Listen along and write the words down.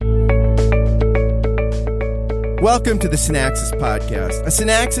Welcome to the Synaxis Podcast. A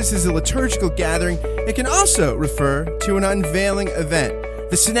synaxis is a liturgical gathering. It can also refer to an unveiling event.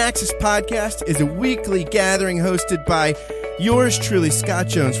 The Synaxis Podcast is a weekly gathering hosted by yours truly, Scott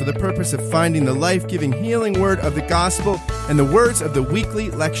Jones, for the purpose of finding the life-giving, healing word of the gospel and the words of the weekly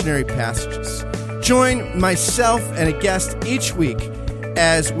lectionary passages. Join myself and a guest each week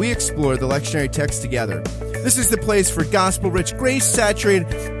as we explore the lectionary text together. This is the place for gospel-rich,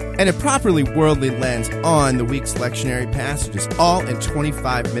 grace-saturated, and a properly worldly lens on the week's lectionary passages, all in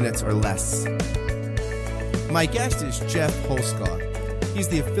 25 minutes or less. My guest is Jeff Holsclaw. He's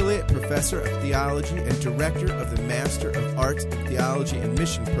the affiliate professor of theology and director of the Master of Arts in Theology and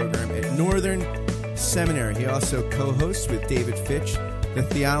Mission program at Northern Seminary. He also co-hosts with David Fitch the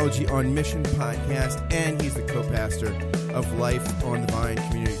Theology on Mission podcast, and he's the co-pastor of Life on the Vine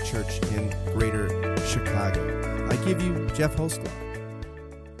Community Church in Greater Chicago. I give you Jeff Holsclaw.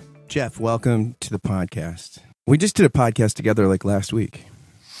 Jeff, welcome to the podcast. We just did a podcast together like last week.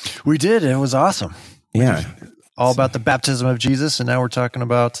 We did. It was awesome. Yeah. All about the baptism of Jesus, and now we're talking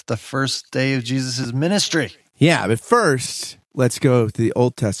about the first day of Jesus' ministry. Yeah, but first, let's go to the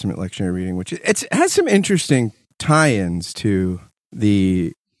Old Testament lectionary reading, which it has some interesting tie-ins to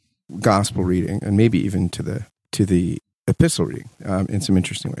the gospel reading, and maybe even to the epistle reading in some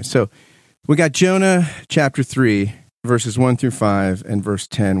interesting ways. So we got Jonah chapter 3, verses 1 through 5, and verse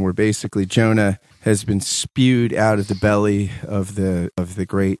 10, where basically Jonah has been spewed out of the belly of the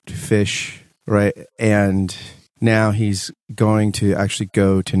great fish, right? And now he's going to actually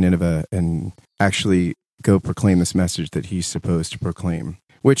go to Nineveh and actually go proclaim this message that he's supposed to proclaim,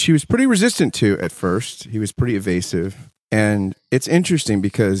 which he was pretty resistant to at first. He was pretty evasive. And it's interesting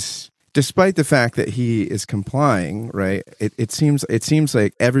because despite the fact that he is complying, right, it seems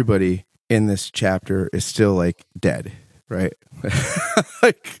like everybody in this chapter is still like dead, right?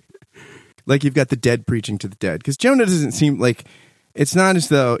 like you've got the dead preaching to the dead, because Jonah doesn't seem like, it's not as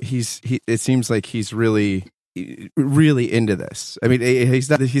though it seems like he's really into this. I mean,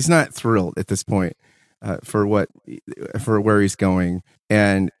 he's not thrilled at this point for where he's going,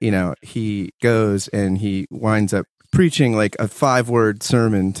 and he goes and he winds up preaching like a 5-word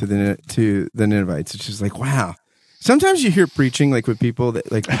sermon to the Ninevites. It's just like, wow. Sometimes you hear preaching like with people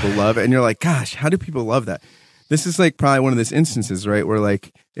that like people love it, and you're like, gosh, how do people love that? This is like probably one of those instances, right, where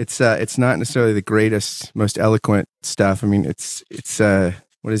like it's not necessarily the greatest, most eloquent stuff. I mean, it's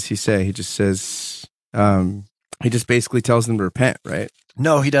what does he say? He just says, he just basically tells them to repent, right?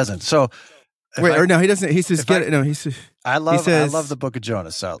 No, he doesn't. So he doesn't. He says, I love the book of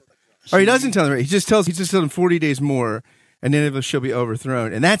Jonah. So he doesn't tell them. He just tells them 40 days more, and Nineveh shall be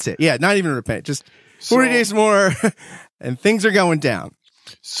overthrown, and that's it. Yeah, not even repent, just 40 days more, and things are going down.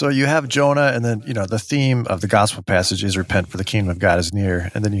 So you have Jonah, and then, the theme of the gospel passage is repent, for the kingdom of God is near.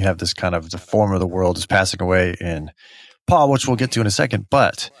 And then you have this kind of the form of the world is passing away in Paul, which we'll get to in a second.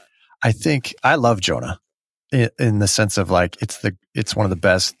 But I think I love Jonah in the sense of like, it's one of the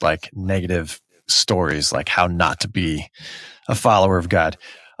best like negative stories, like how not to be a follower of God.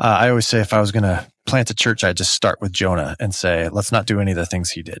 I always say if I was going to plant a church, I'd just start with Jonah and say, let's not do any of the things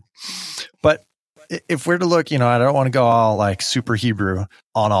he did. But if we're to look, I don't want to go all like super Hebrew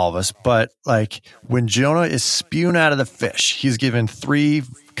on all of us, but like when Jonah is spewed out of the fish, he's given 3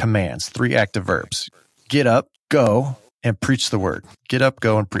 commands, 3 active verbs: get up, go, and preach the word. Get up,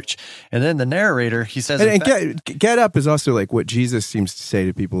 go, and preach. And then the narrator, he says, get up is also like what Jesus seems to say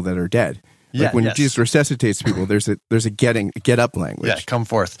to people that are dead. Like when Jesus resuscitates people, there's a get up language. Yeah, come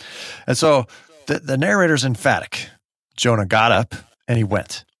forth. And so the narrator's emphatic. Jonah got up and he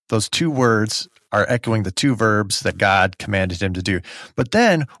went. Those 2 words are echoing the 2 verbs that God commanded him to do. But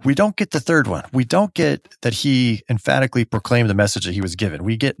then we don't get the 3rd one. We don't get that he emphatically proclaimed the message that he was given.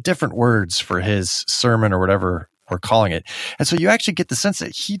 We get different words for his sermon or whatever we're calling it. And so you actually get the sense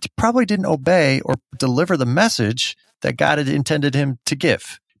that he probably didn't obey or deliver the message that God had intended him to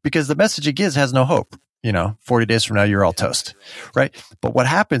give, because the message he gives has no hope. 40 days from now, you're all toast, right? But what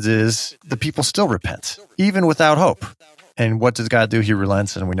happens is the people still repent, even without hope. And what does God do? He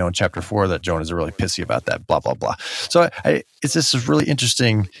relents, and we know in chapter 4 that Jonah's really pissy about that, blah, blah, blah. So it's this really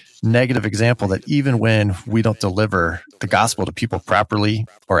interesting negative example that even when we don't deliver the gospel to people properly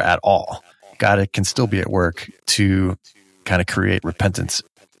or at all, God can still be at work to kind of create repentance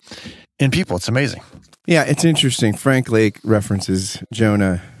in people. It's amazing. Yeah, it's interesting. Frank Lake references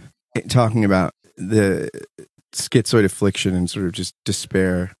Jonah talking about the schizoid affliction and sort of just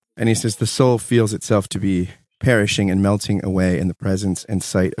despair. And he says, the soul feels itself to be perishing and melting away in the presence and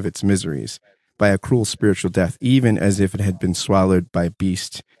sight of its miseries by a cruel spiritual death, even as if it had been swallowed by a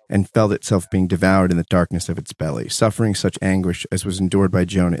beast and felt itself being devoured in the darkness of its belly, suffering such anguish as was endured by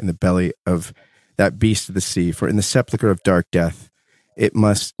Jonah in the belly of that beast of the sea, for in the sepulchre of dark death it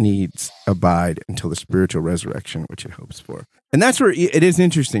must needs abide until the spiritual resurrection which it hopes for. And that's where it is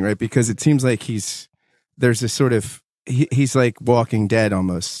interesting, right? Because it seems like there's this sort of, he's like Walking Dead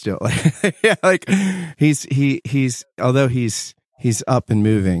almost still. Yeah, like he's although he's up and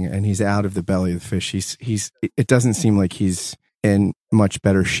moving and he's out of the belly of the fish, it doesn't seem like he's in much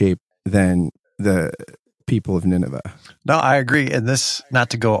better shape than the people of Nineveh. No, I agree. And this,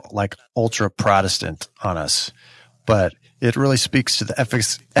 not to go like ultra Protestant on us, but it really speaks to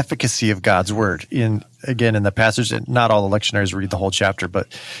the efficacy of God's word. In the passage, and not all the lectionaries read the whole chapter,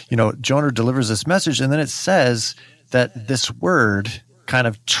 but Jonah delivers this message, and then it says that this word kind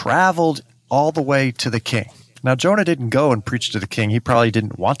of traveled all the way to the king. Now, Jonah didn't go and preach to the king. He probably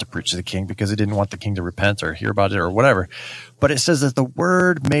didn't want to preach to the king because he didn't want the king to repent or hear about it or whatever. But it says that the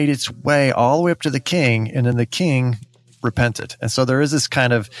word made its way all the way up to the king, and then the king repented. And so there is this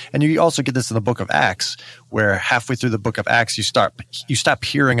kind of, and you also get this in the book of Acts, where halfway through the book of Acts, you stop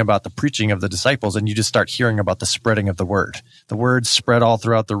hearing about the preaching of the disciples, and you just start hearing about the spreading of the word. The word spread all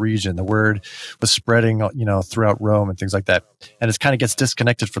throughout the region. The word was spreading, throughout Rome and things like that. And it kind of gets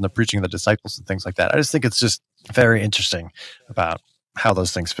disconnected from the preaching of the disciples and things like that. I just think it's just very interesting about how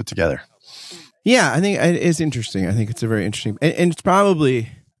those things fit together. Yeah, I think it is interesting. I think it's a very interesting, and it's probably,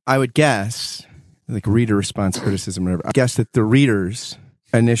 I would guess, like reader response criticism, whatever. I guess that the readers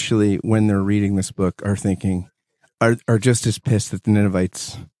initially, when they're reading this book, are thinking, are just as pissed that the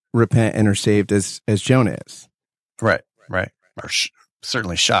Ninevites repent and are saved as Jonah is. Right. Or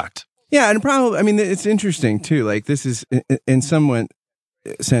certainly shocked. Yeah, and probably, I mean, it's interesting too. Like this is, in some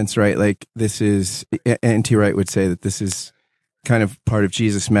sense, right? Like this is, N.T. Wright would say that this is kind of part of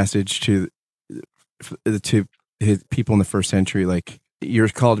Jesus' message to his people in the first century. Like, you're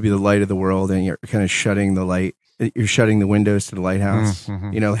called to be the light of the world, and you're kind of shutting the light. You're shutting the windows to the lighthouse.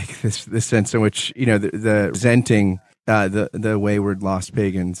 Mm-hmm. Like this sense in which the resenting the wayward lost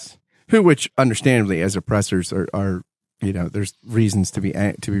pagans, which understandably as oppressors are there's reasons to be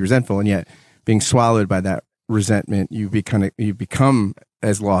resentful, and yet being swallowed by that resentment, you become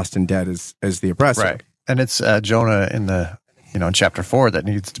as lost and dead as the oppressor. Right, and it's Jonah in chapter 4 that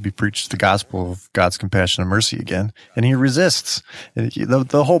needs to be preached the gospel of God's compassion and mercy again. And he resists. And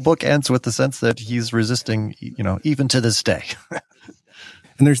the whole book ends with the sense that he's resisting, even to this day.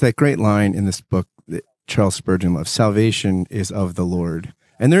 And there's that great line in this book that Charles Spurgeon loves: salvation is of the Lord.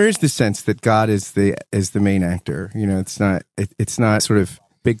 And there is the sense that God is the main actor. It's not sort of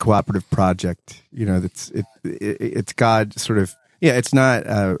big cooperative project. It's God sort of, it's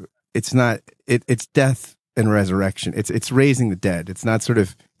death and resurrection. It's raising the dead. It's not sort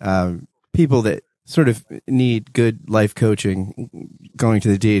of people that sort of need good life coaching going to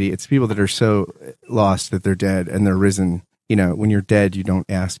the deity. It's people that are so lost that they're dead and they're risen. When you're dead, you don't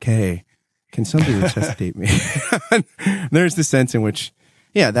ask, hey, can somebody resuscitate me? There's the sense in which,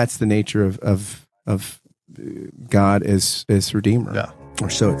 that's the nature of God as Redeemer. Yeah. Or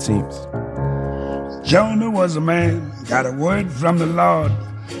so it seems. Jonah was a man, got a word from the Lord.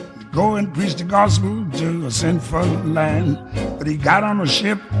 Go and preach the gospel to a sinful land. But he got on a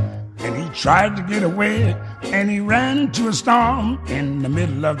ship and he tried to get away, and he ran into a storm in the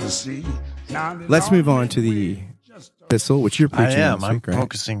middle of the sea. Let's move on to the epistle, which you're preaching. I am. This week, I'm right?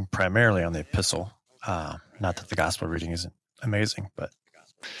 focusing primarily on the epistle. Not that the gospel reading isn't amazing, but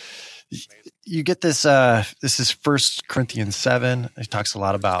you get this. This is 1 Corinthians 7. It talks a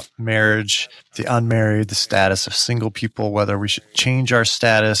lot about marriage, the unmarried, the status of single people, whether we should change our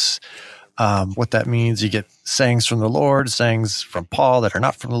status, what that means. You get sayings from the Lord, sayings from Paul that are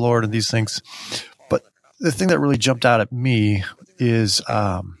not from the Lord, and these things. But the thing that really jumped out at me is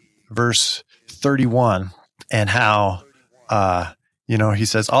verse 31, and how he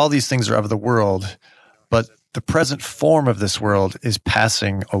says all these things are of the world, but the present form of this world is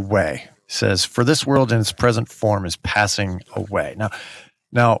passing away. He says, for this world in its present form is passing away.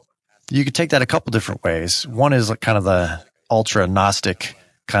 Now you could take that a couple different ways. One is like kind of the ultra Gnostic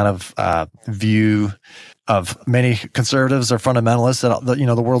kind of view of many conservatives or fundamentalists that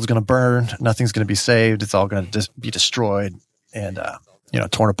the world's going to burn, nothing's going to be saved, it's all going to be destroyed and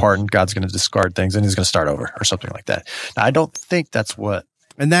torn apart, and God's going to discard things and he's going to start over or something like that. Now, I don't think that's what.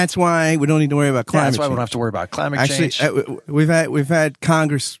 And that's why we don't need to worry about climate change. That's why we don't have to worry about climate change. Actually, we've had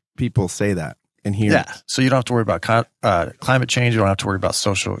Congress people say that in here. Yeah, so you don't have to worry about climate change. You don't have to worry about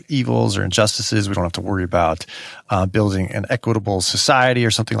social evils or injustices. We don't have to worry about building an equitable society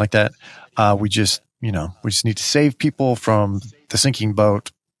or something like that. We just need to save people from the sinking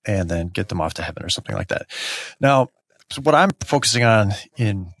boat and then get them off to heaven or something like that. Now, so what I'm focusing on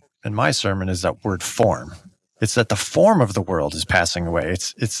in my sermon is that word form. It's that the form of the world is passing away.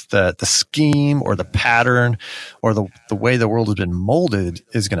 It's the scheme or the pattern or the way the world has been molded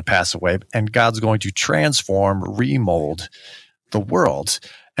is going to pass away, and God's going to transform, remold the world.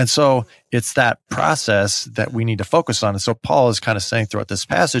 And so it's that process that we need to focus on. And so Paul is kind of saying throughout this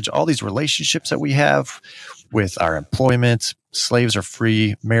passage, all these relationships that we have with our employment, slaves or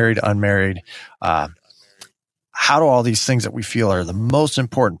free, married, unmarried, how do all these things that we feel are the most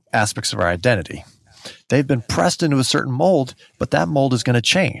important aspects of our identity? They've been pressed into a certain mold, but that mold is going to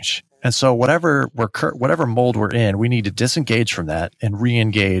change. And so whatever mold we're in, we need to disengage from that and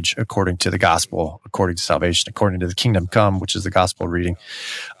re-engage according to the gospel, according to salvation, according to the kingdom come, which is the gospel reading.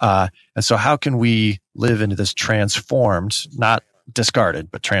 And so how can we live into this transformed, not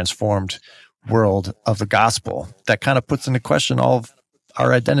discarded, but transformed world of the gospel that kind of puts into question all of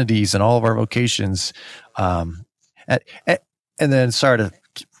our identities and all of our vocations? And then, sorry to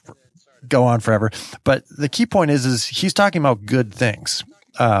go on forever, but the key point is he's talking about good things.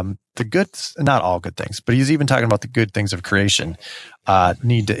 The good, not all good things, but he's even talking about the good things of creation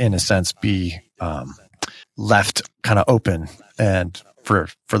need to, in a sense, be left kind of open and for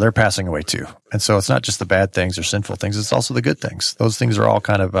their passing away too. And so it's not just the bad things or sinful things; it's also the good things. Those things are all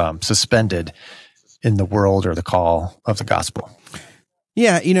kind of suspended in the world or the call of the gospel.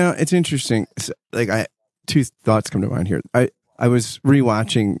 Yeah, it's interesting. Like two thoughts come to mind here. I was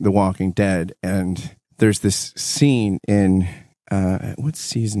rewatching The Walking Dead, and there's this scene in what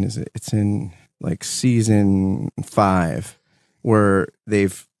season is it? It's in like season 5, where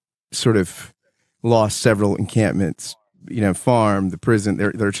they've sort of lost several encampments, farm, the prison.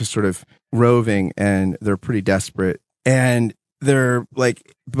 They're just sort of roving, and they're pretty desperate, and they're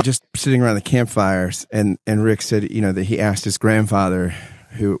like just sitting around the campfires. And Rick said, that he asked his grandfather,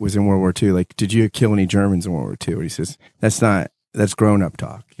 who was in World War II, like, did you kill any Germans in World War II? And he says, that's grown-up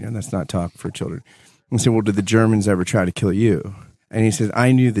talk. That's not talk for children. And I said, well, did the Germans ever try to kill you? And he says,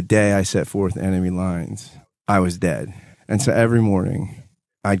 I knew the day I set forth enemy lines, I was dead. And so every morning,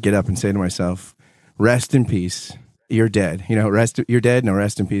 I'd get up and say to myself, rest in peace, you're dead. You're dead, no,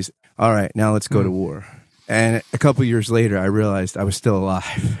 rest in peace. All right, now let's go to war. And a couple years later, I realized I was still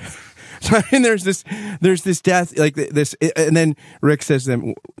alive. So there's this death, like this, and then Rick says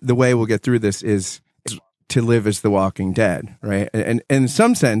that the way we'll get through this is to live as the Walking Dead, right? And in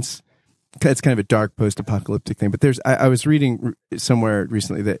some sense, it's kind of a dark post-apocalyptic thing. But I was reading somewhere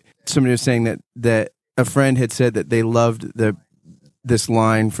recently that somebody was saying that a friend had said that they loved this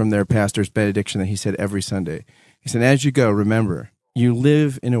line from their pastor's benediction that he said every Sunday. He said, "As you go, remember, you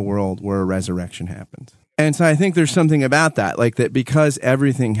live in a world where a resurrection happens." And so I think there's something about that, like that because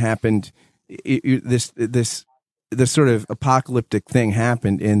everything happened, this sort of apocalyptic thing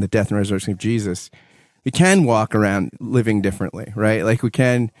happened in the death and resurrection of Jesus. We can walk around living differently, right? Like we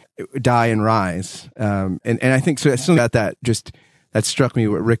can die and rise. And I think so. Something about that that struck me.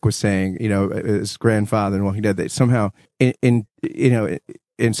 What Rick was saying, his grandfather in Walking Dead. That somehow in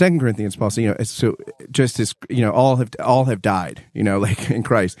 2 Corinthians, Paul said, so just as all have died, like in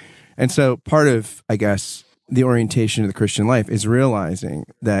Christ. And so part of, I guess, the orientation of the Christian life is realizing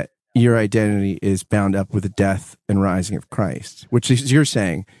that your identity is bound up with the death and rising of Christ, which is, you're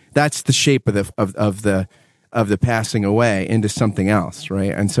saying, that's the shape of the passing away into something else,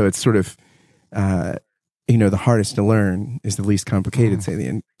 right? And so it's sort of, the hardest to learn is the least complicated,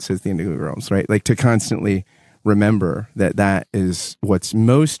 says the Indigo Girls, right? Like to constantly remember that is what's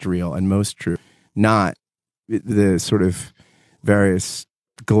most real and most true, not the sort of various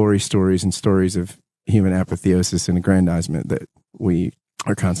glory stories and stories of human apotheosis and aggrandizement that we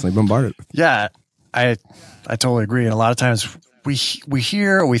are constantly bombarded with. Yeah, I totally agree. And a lot of times we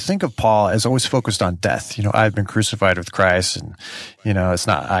think of Paul as always focused on death. I've been crucified with Christ, and it's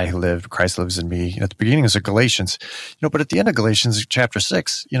not I who live, Christ lives in me. At the beginning of Galatians, but at the end of Galatians chapter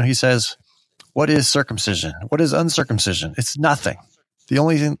 6, he says, "What is circumcision? What is uncircumcision? It's nothing. The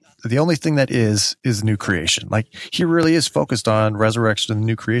only thing that is new creation." Like he really is focused on resurrection and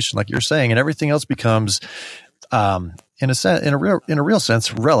new creation, like you're saying, and everything else becomes, in a real sense,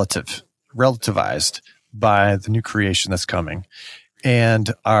 relativized by the new creation that's coming.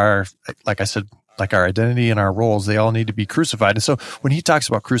 And like I said, like our identity and our roles, they all need to be crucified. And so when he talks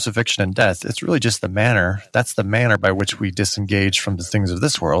about crucifixion and death, it's really just that's the manner by which we disengage from the things of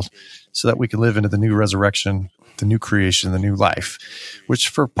this world so that we can live into the new resurrection, the new creation, the new life, which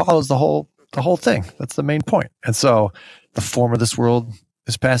for Paul is the whole thing. That's the main point. And so the form of this world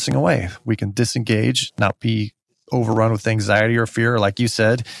is passing away. We can disengage, not be overrun with anxiety or fear. Like you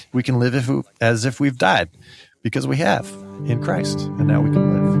said, we can live as if we've died because we have in Christ, and now we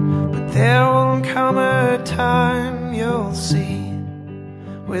can live. But there will come a time you'll see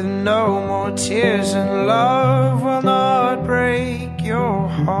with no more tears, and love will not break your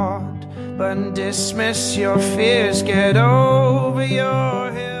heart, but dismiss your fears, get over your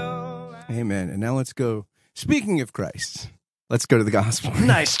hill. Amen. And now let's go. Speaking of Christ, let's go to the gospel.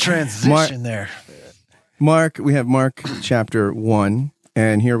 Nice transition there. We have Mark chapter 1,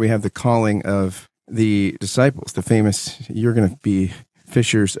 and here we have the calling of the disciples, the famous, you're going to be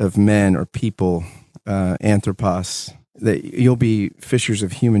fishers of men or people, anthropos, that you'll be fishers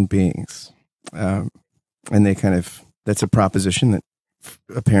of human beings. And that's a proposition that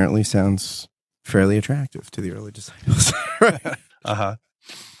apparently sounds fairly attractive to the early disciples. Right? Uh-huh.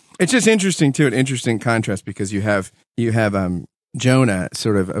 It's just interesting too, an interesting contrast, because you have Jonah,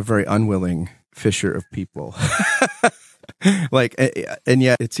 sort of a very unwilling fisher of people. And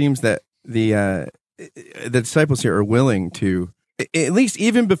yet it seems that the disciples here are willing to, at least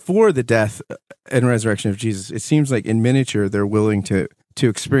even before the death and resurrection of Jesus, it seems like in miniature they're willing to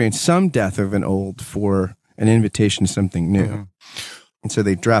experience some death of an old for an invitation to something new. Mm-hmm. And so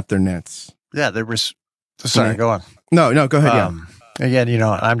they drop their nets. Yeah, there was. Sorry, go on. No, go ahead. Again,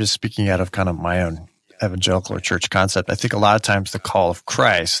 I'm just speaking out of kind of my own evangelical or church concept. I think a lot of times the call of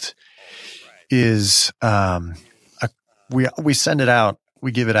Christ is we send it out,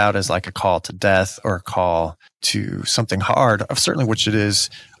 we give it out as like a call to death or a call to something hard, of certainly which it is,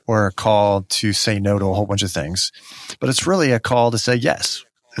 or a call to say no to a whole bunch of things. But it's really a call to say yes.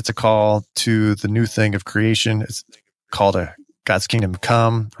 It's a call to the new thing of creation. It's a call to God's kingdom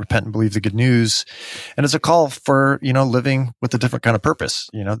come, repent and believe the good news. And it's a call for, living with a different kind of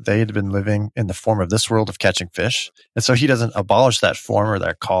purpose. They had been living in the form of this world of catching fish. And so he doesn't abolish that form or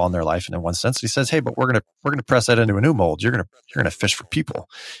that call in their life. And in one sense, he says, hey, but we're going to press that into a new mold. You're going to fish for people,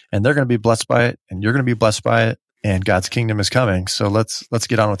 and they're going to be blessed by it, and you're going to be blessed by it. And God's kingdom is coming. So let's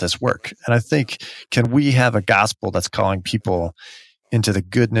get on with this work. And I think, can we have a gospel that's calling people into the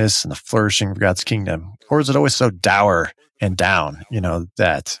goodness and the flourishing of God's kingdom? Or is it always so dour and down,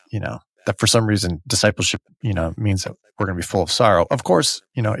 that for some reason discipleship, means that we're going to be full of sorrow? Of course,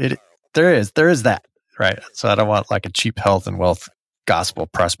 there is that, right? So I don't want like a cheap health and wealth gospel,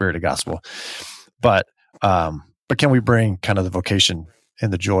 prosperity gospel, but can we bring kind of the vocation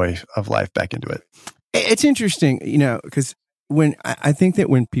and the joy of life back into it? It's interesting, because I think that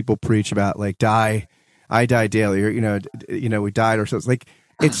when people preach about like I die daily, or we died ourselves, like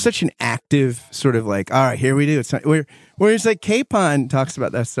it's such an active sort of like, all right, here we do. It's not, whereas like Capon talks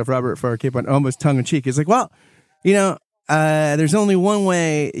about that stuff. Robert Farrar Capon, almost tongue in cheek. He's like, well, there's only one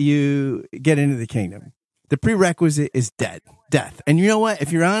way you get into the kingdom. The prerequisite is death. And you know what?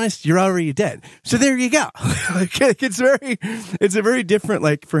 If you're honest, you're already dead. So there you go. It's a very different,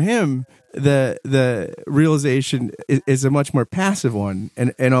 like for him, the realization is a much more passive one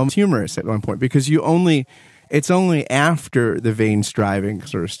and almost humorous at one point, because it's only after the vain striving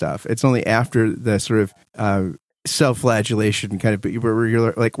sort of stuff. It's only after the sort of self-flagellation kind of,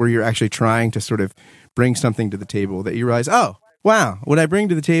 where you're actually trying to sort of bring something to the table that you realize, oh, wow, what I bring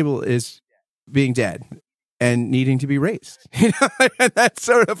to the table is being dead and needing to be raised. That's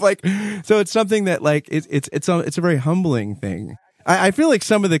sort of like, so it's something that like it's a very humbling thing. I feel like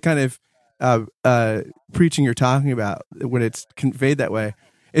some of the kind of preaching you're talking about, when it's conveyed that way,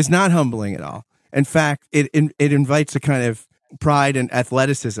 is not humbling at all. In fact, it invites a kind of pride and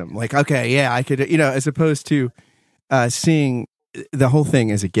athleticism. Like, okay, yeah, I could, as opposed to seeing the whole thing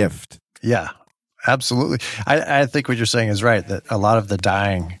as a gift. Yeah, absolutely. I think what you're saying is right, that a lot of the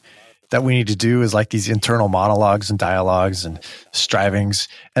dying that we need to do is like these internal monologues and dialogues and strivings.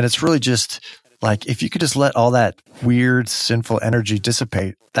 And it's really just like, if you could just let all that weird, sinful energy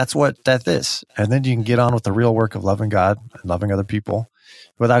dissipate, that's what death is. And then you can get on with the real work of loving God and loving other people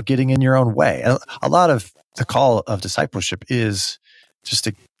without getting in your own way. And a lot of the call of discipleship is just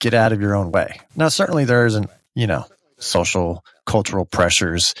to get out of your own way. Now, certainly there isn't, social, cultural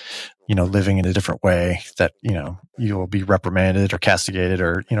pressures, living in a different way that, you will be reprimanded or castigated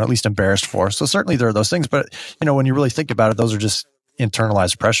or, at least embarrassed for. So certainly there are those things, but, when you really think about it, those are just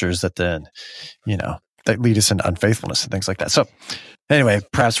internalized pressures that then, that lead us into unfaithfulness and things like that. So anyway,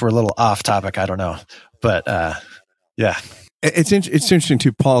 perhaps we're a little off topic. I don't know, but, yeah. It's interesting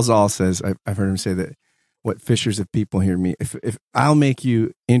too. Paul Zoll says, I've heard him say that what fishers of people hear me, if I'll make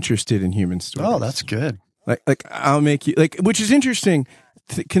you interested in human stories. Oh, that's good. Like I'll make you which is interesting.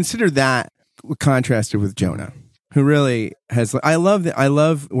 Consider that contrasted with Jonah, who really has. I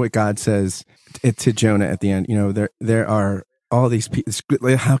love what God says to Jonah at the end. There are all these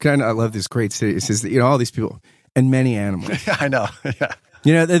people. How can I not love this great city? It says that, all these people and many animals. I know.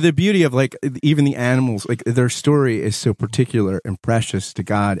 Yeah. The beauty of like even the animals, like their story is so particular and precious to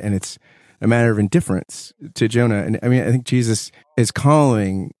God, and it's a matter of indifference to Jonah. And I mean, I think Jesus is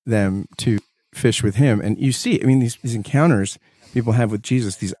calling them to fish with him. And you see, I mean, these encounters people have with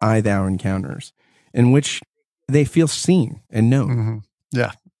Jesus, these I-thou encounters, in which they feel seen and known. Mm-hmm.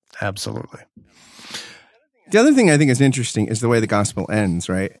 Yeah, absolutely. The other thing I think is interesting is the way the gospel ends,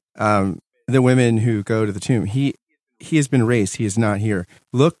 right? The women who go to the tomb, he has been raised, he is not here.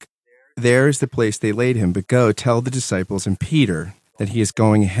 Look, there is the place they laid him, but go tell the disciples and Peter that he is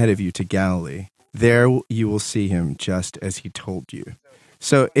going ahead of you to Galilee. There you will see him just as he told you.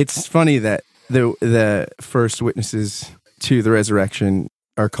 So it's funny that the first witnesses to the resurrection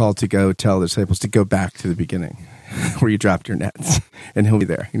are called to go tell the disciples to go back to the beginning where you dropped your nets and he'll be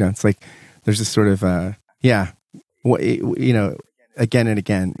there. You know, it's like there's this sort of, again and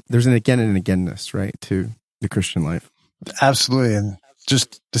again. There's an again and againness, right, to the Christian life. Absolutely. And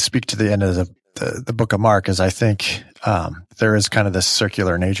just to speak to the end of the book of Mark, is I think there is kind of this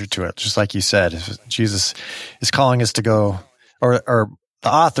circular nature to it. Just like you said, Jesus is calling us to go, or the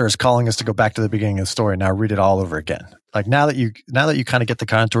author is calling us to go back to the beginning of the story. Now read it all over again. Like now that you kind of get the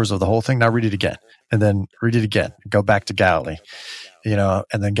contours of the whole thing, now read it again, and then read it again. Go back to Galilee, and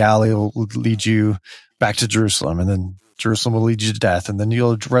then Galilee will lead you back to Jerusalem, and then Jerusalem will lead you to death, and then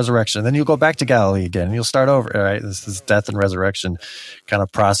you'll resurrection, and then you'll go back to Galilee again, and you'll start over. Right? This is death and resurrection kind of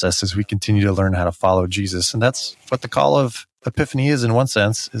process as we continue to learn how to follow Jesus, and that's what the call of Epiphany is, in one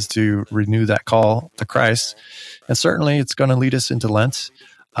sense, is to renew that call to Christ, and certainly it's going to lead us into Lent,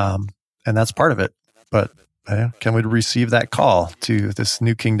 and that's part of it. But can we receive that call to this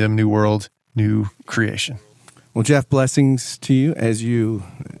new kingdom, new world, new creation? Well, Jeff, blessings to you as you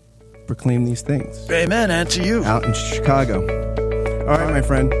proclaim these things. Amen, and to you. Out in Chicago. All right, my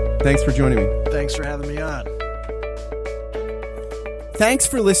friend. Thanks for joining me. Thanks for having me on. Thanks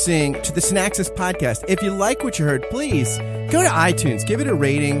for listening to the Synaxis podcast. If you like what you heard, please go to iTunes, give it a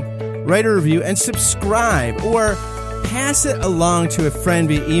rating, write a review, and subscribe, or pass it along to a friend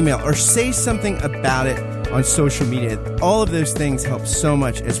via email, or say something about it on social media. All of those things help so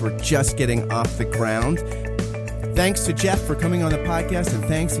much as we're just getting off the ground. Thanks to Jeff for coming on the podcast, and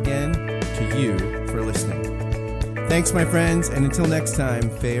thanks again to you for listening. Thanks, my friends, and until next time,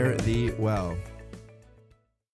 fare thee well.